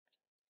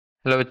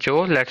Hello बच्चों,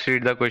 let's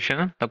read the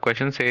question. The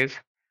question says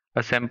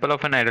a sample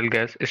of an ideal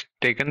gas is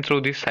taken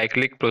through the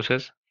cyclic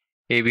process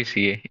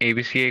ABCA.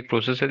 ABCA एक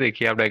process है,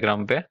 देखिए आप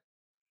diagram पे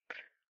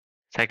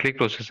cyclic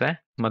process है,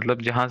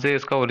 मतलब जहां से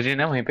इसका ओरिजिन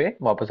है वहीं पे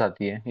वापस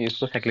आती है, ये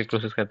इसको साइक्लिक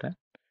प्रोसेस कहते हैं।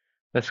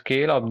 The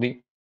scale of the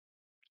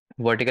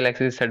vertical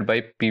axis set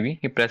bye PV,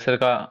 ये प्रेशर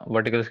का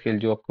वर्टिकल स्केल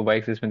जो आपको वाई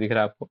एक्सिस में दिख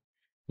रहा है आपको,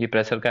 ये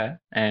प्रेशर का है।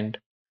 एंड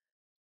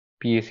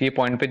पीएसी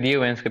पॉइंट पे दिए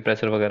हुए हैं इसके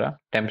प्रेशर वगैरह,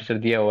 टेम्परेचर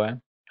दिया हुआ है।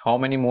 How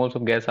many moles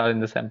of gas are in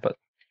the sample,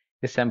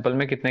 इस सैंपल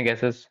में कितने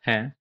गैसेस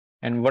हैं।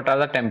 And what are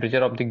the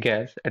temperature of the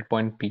gas at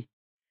point P,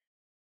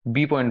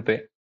 B point पे,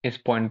 इस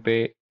पॉइंट पे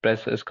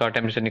प्रेस इसका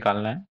टेम्परेचर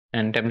निकालना है।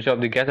 And temperature of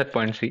the gas at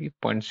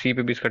point सी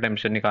पे भी इसका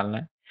टेम्परेचर निकालना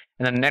है।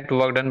 And the net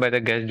work done by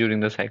the gas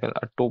during the cycle,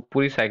 तो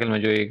पूरी साइकिल में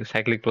जो एक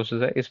साइक्लिक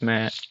प्रोसेस है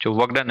इसमें जो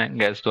वर्क डन है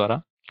गैस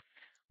द्वारा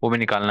वो भी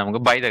निकालना है हमको,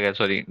 by the gas,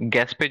 sorry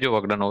gas पे जो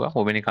वर्क डन होगा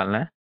वो भी निकालना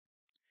है।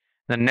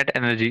 The net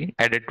energy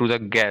added to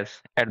the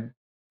gas at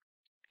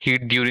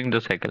heat during the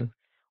cycle,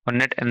 और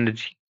नेट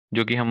एनर्जी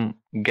जो कि हम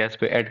गैस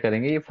पे ऐड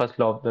करेंगे, ये first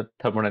law of the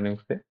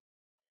thermodynamics पे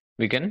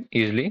we can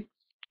easily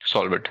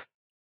solve it.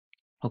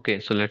 Okay,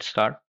 so let's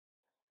start.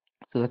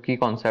 So the key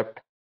concept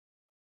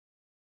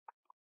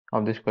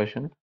of this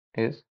question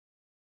is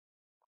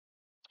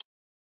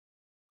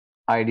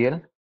ideal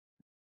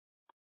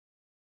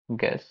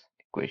gas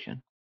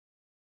equation,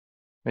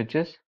 which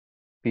is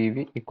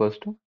PV equals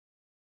to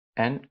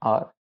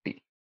nRT,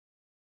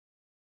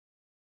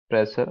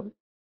 pressure,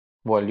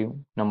 volume,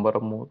 number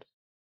of moles,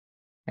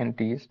 and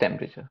T is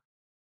temperature.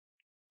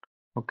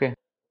 Okay,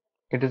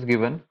 it is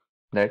given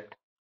that,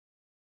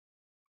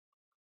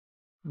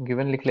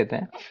 given लिख लेते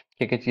हैं,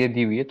 क्या क्या चीजें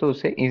दी हुई है तो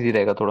उससे इजी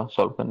रहेगा थोड़ा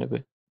सॉल्व करने पे।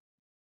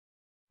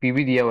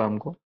 पीवी दिया हुआ है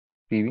हमको,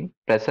 PV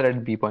pressure at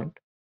B point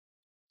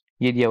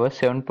ये दिया हुआ है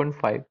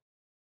 7.5,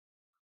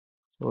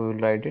 so we will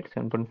write it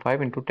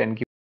 7.5 into 10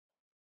 की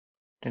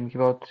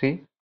power 3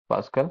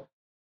 pascal.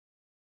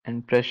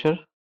 And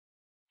pressure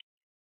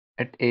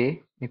at A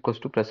equals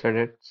to pressure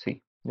at सी,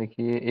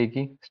 देखिए एक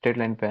ही स्ट्रेट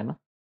लाइन पे है ना,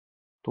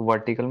 तो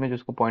वर्टिकल में जो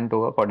उसको पॉइंट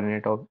होगा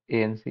coordinate of A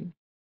and C,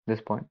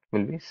 this point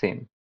will be same.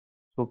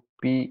 So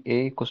P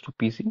A equals to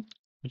P C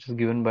which is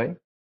given by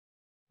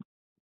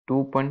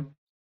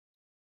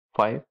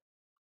 2.5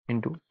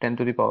 into 10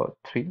 to the power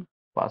 3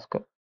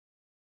 Pascal.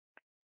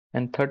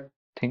 And third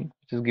thing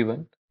which is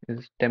given is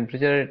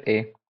temperature at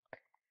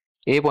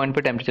A point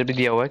पे temperature भी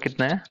दिया हुआ है,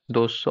 कितना है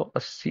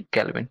 280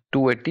 kelvin,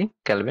 280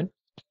 kelvin.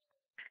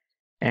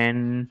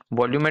 And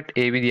volume at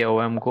ए भी दिया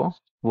हुआ है हमको,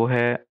 वो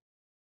है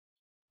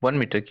 1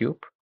 metre cube.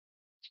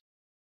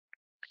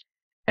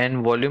 And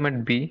volume at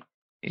B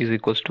is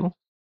equals to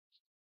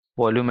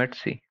volume at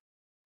सी,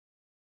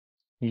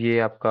 ये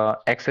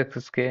आपका एक्स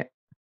एक्सिस के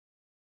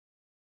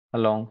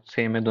अलोंग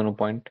सेम है दोनों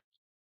पॉइंट,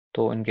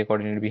 तो इनके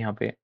कोऑर्डिनेट भी यहाँ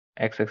पे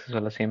एक्स एक्सिस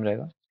वाला सेम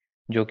रहेगा,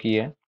 जो कि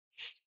है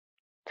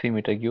 3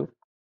 metre cube.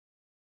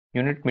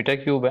 Unit metre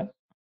cube है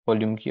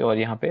वॉल्यूम की, और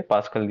यहाँ पे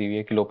पास्कल दी हुई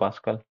है, किलो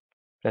पास्कल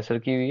प्रेशर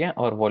की हुई है,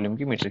 और वॉल्यूम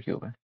की मीटर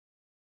क्यूब है।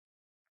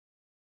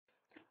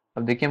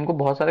 अब देखिए हमको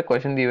बहुत सारे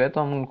क्वेश्चन दिए हुए हैं,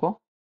 तो हम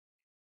उनको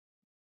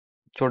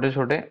छोटे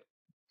छोटे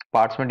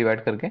पार्ट्स में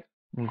डिवाइड करके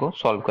उनको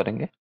सॉल्व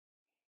करेंगे।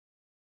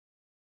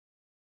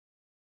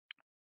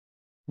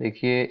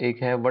 देखिए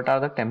एक है what are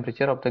the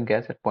temperature of the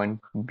gas at point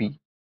B,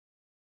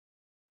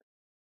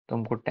 तो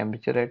हमको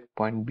टेम्परेचर एट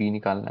पॉइंट बी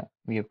निकालना है,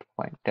 we have to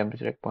find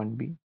temperature at point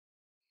B,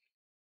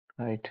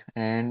 right.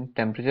 And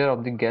temperature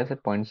of the gas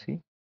at point C,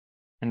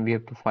 and we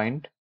have to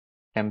find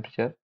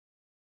temperature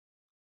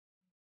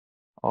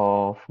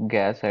of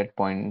gas at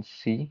point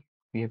C,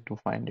 we have to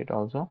find it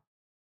also.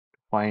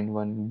 Find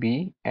one B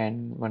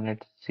and one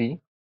at C,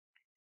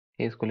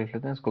 A इसको लिख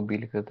लेते हैं, इसको B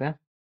लिख लेते हैं।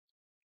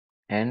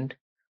 And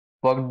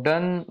work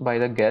done by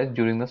the gas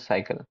during the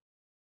cycle,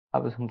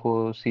 अब हमको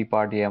C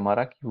पार्ट ये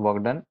हमारा कि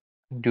work done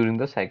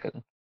during the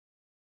cycle,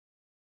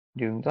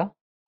 during the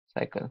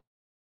cycle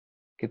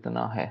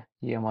कितना है,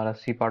 ये हमारा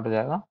C पार्ट हो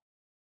जाएगा।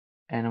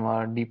 एंड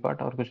हमारा D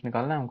पार्ट और कुछ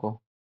निकालना है हमको,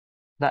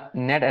 the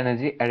net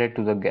energy added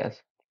to the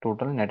gas,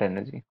 total net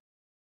energy,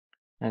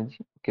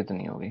 energy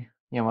कितनी होगी,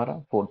 ये हमारा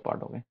फोर्थ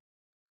पार्ट हो गया।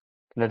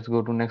 Let's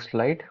go to next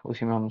slide,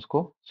 उसी में हम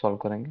इसको सॉल्व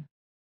करेंगे।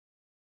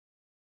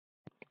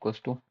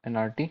 Equals to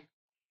nRT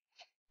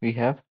we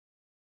have,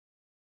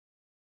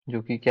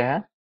 जो कि क्या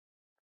है,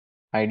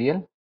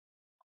 आइडियल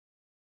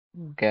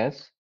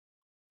गैस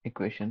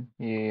इक्वेशन,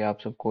 ये आप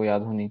सबको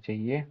याद होनी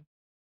चाहिए।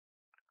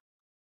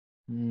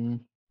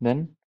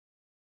 Then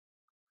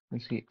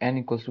C n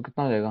equals to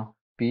कितना हो जाएगा,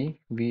 P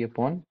V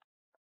upon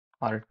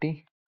R T,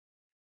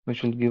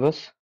 which will give us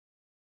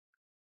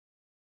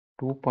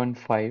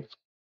 2.5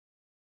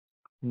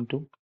 into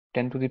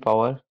 10 to the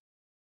power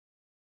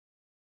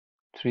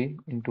 3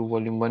 into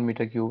volume 1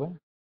 metre cube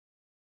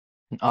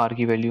है। आर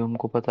की वैल्यू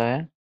हमको पता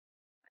है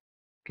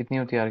कितनी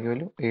होती है, आर की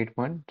वैल्यू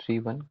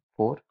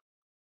 8.314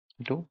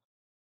 इंटू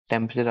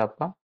टेम्परेचर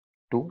आपका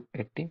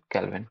 280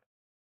 केल्विन।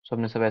 सो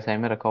हमने सब एसआई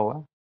में रखा हुआ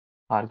है।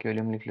 आर की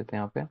वैल्यू हम लिख लेते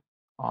हैं यहाँ पे,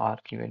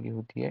 आर की वैल्यू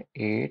होती है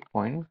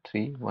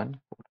 8.314,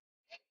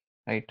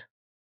 राइट।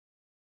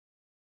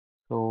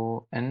 तो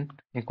एन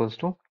इक्वल्स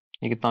टू,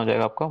 ये कितना हो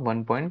जाएगा आपका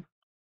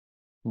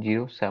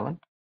 0.07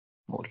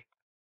 मोल।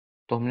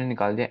 तो हमने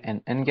निकाल दिया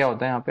एन। एन क्या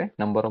होता है यहाँ पे?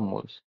 Number of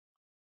moles.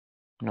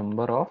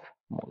 Number of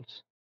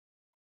moles,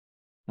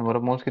 number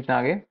of moles कितना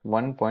आ गए?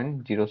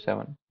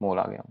 1.07 मोल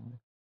आ गया।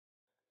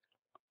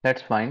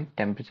 Let's find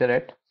temperature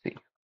at C.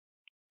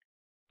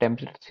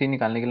 Temperature सी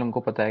निकालने के लिए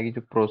हमको पता है कि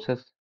जो प्रोसेस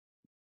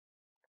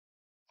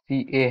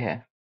सी ए है,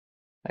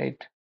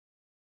 right,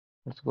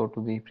 let's go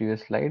to the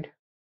previous slide.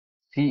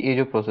 सी ए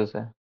जो प्रोसेस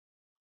है,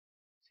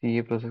 सी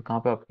ए प्रोसेस कहाँ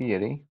पे आपकी? ये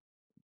रही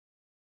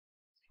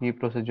सी ए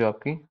प्रोसेस जो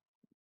आपकी,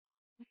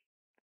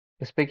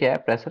 इस पे क्या है?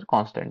 प्रेशर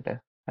कांस्टेंट है,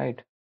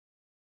 राइट,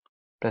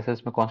 प्रेशर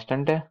इसमें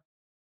कांस्टेंट है।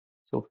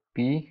 सो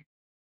पी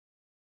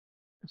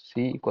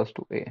सी इक्वल्स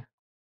टू ए,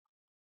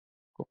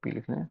 को पी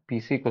लिखना है, P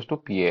C equals to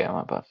P A है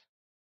हमारे पास।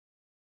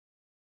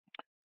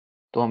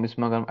 तो हम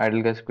इसमें अगर हम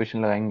आइडियल गैस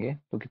इक्वेशन लगाएंगे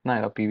तो कितना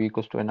आएगा? P V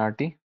equals to N R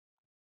T,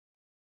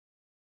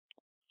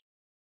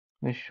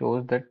 which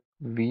shows that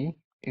V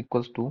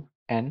equals to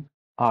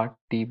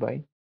nRT by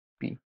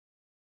P.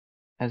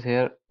 As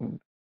here,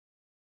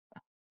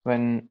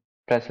 when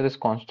pressure is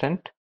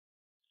constant,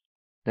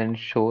 then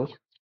it shows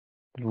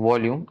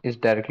volume is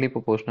directly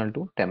proportional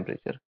to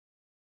temperature.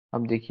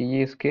 अब देखिए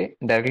ये इसके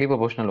directly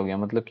proportional हो गया,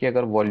 मतलब कि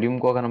अगर volume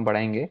को अगर हम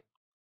बढ़ाएंगे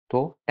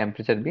तो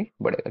टेम्परेचर भी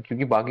बढ़ेगा,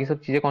 क्योंकि बाकी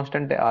सब चीजें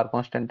कांस्टेंट है, आर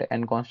कांस्टेंट है,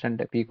 एन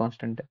कांस्टेंट है, पी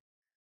कांस्टेंट है।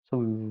 So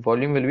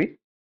volume will be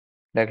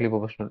directly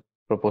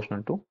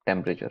proportional to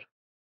temperature.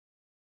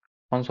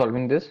 On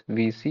solving this,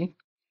 Vc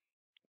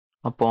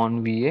upon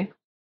Va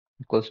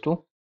equals to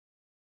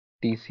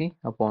Tc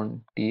upon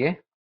Ta,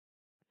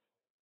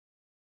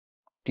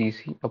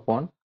 Tc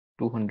upon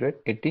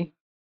 280.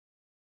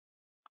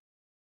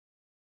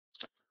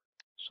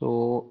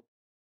 So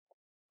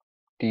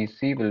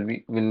Tc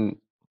will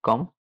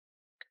come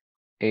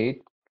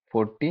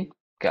 840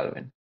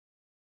 Kelvin.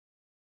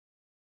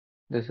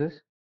 This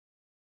is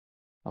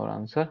our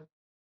answer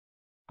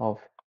of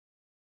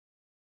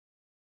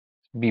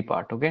B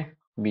part. Okay,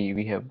 B,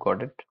 we have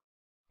got it,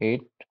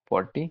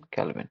 840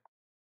 Kelvin.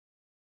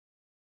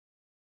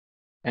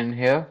 And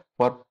here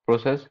for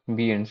process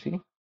B and C,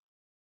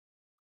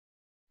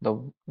 the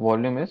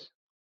volume is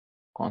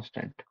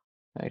constant,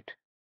 right?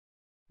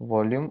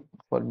 Volume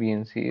for B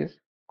and C is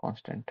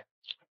constant.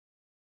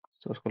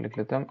 So उसको लिख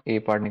लेते हैं हम A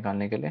part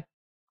निकालने के लिए,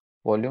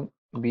 volume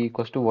B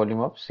equals to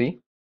volume of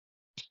C.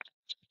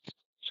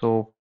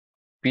 So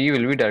P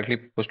will be directly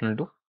proportional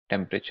to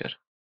temperature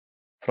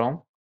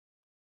from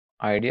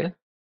ideal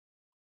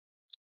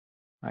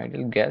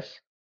gas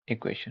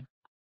equation.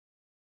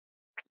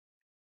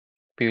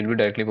 P will be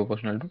directly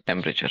proportional to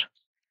temperature.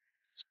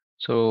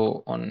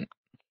 So on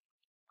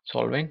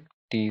solving,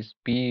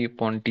 P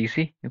upon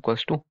Tc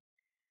equals to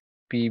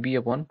Pb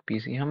upon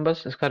Pc. हम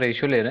बस इसका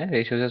ratio ले रहे हैं,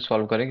 ratio से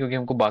solve करें क्योंकि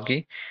हमको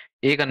बाकी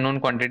एक अननोन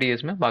क्वांटिटी है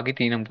इसमें, बाकी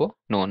तीन हमको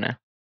नोन है.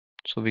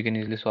 So we can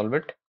easily solve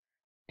it.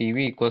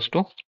 Tv equals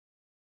to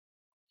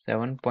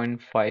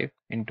 7.5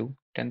 into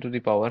 10 to the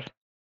power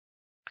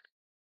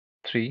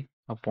 3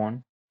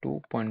 upon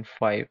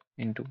 2.5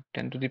 into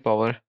 10 to the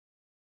power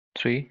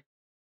 3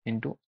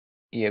 into,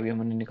 ये अभी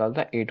हमने निकाला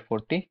था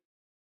 840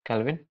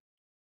 Kelvin,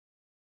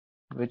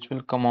 which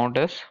will come out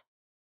as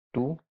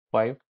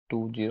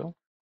 2520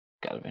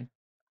 Kelvin.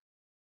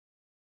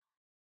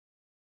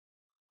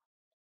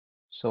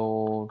 So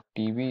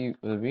TV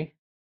will be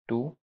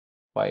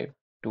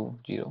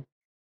 2520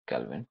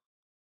 Kelvin.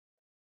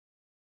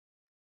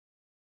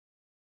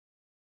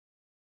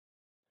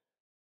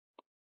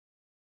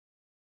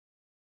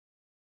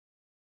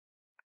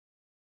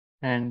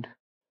 And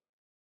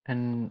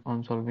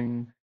on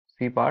solving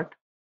C part,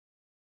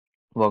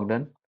 work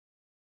done.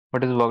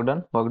 What is work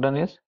done? Work done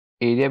is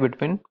area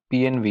between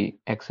P and V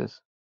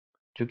axis,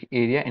 जो कि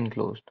area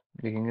enclosed,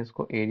 लिखेंगे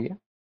इसको area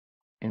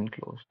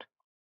enclosed.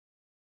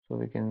 So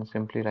we can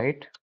simply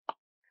write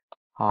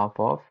half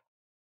of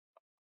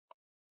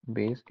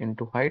base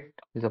into height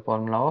is a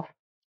formula of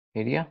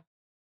area.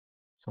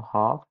 So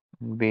half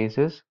base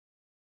is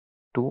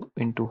 2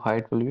 into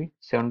height will be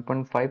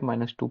 7.5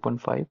 minus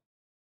 2.5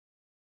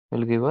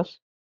 will give us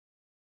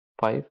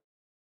 5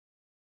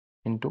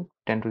 into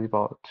 10 to the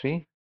power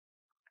 3.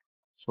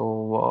 So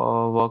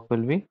work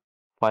will be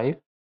 5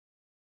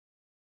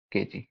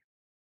 kg.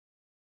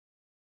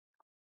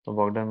 So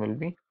work done will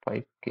be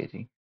 5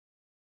 kg.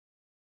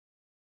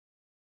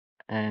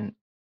 And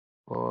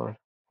for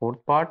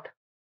fourth part,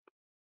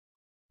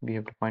 we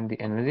have to find the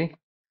energy.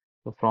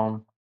 So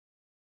from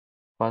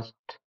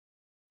first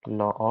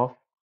law of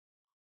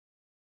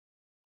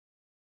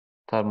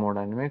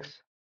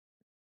thermodynamics,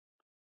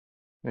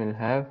 we'll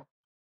have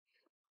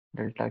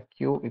delta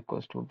Q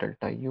equals to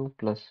delta U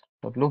plus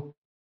W,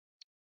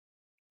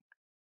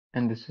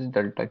 and this is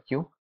delta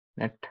Q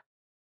net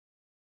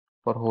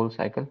for whole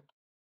cycle,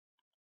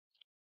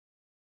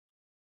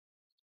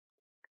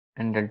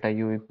 and delta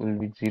U will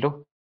be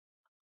 0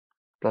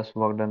 plus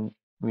work done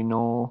we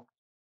know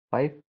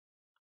 5,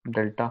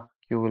 delta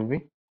Q will be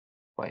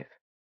 5.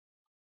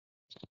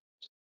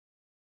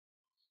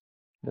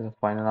 This is the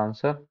final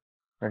answer,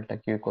 delta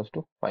Q equals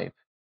to 5.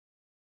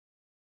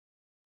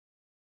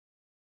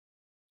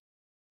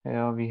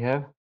 Here we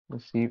have the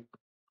C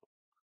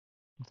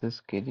This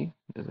is kg,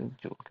 this is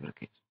joule per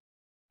kg.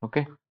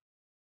 Okay,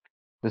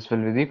 this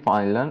will be the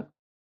final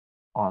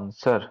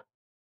answer.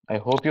 I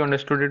hope you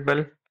understood it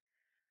well.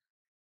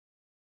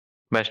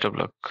 Best of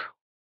luck.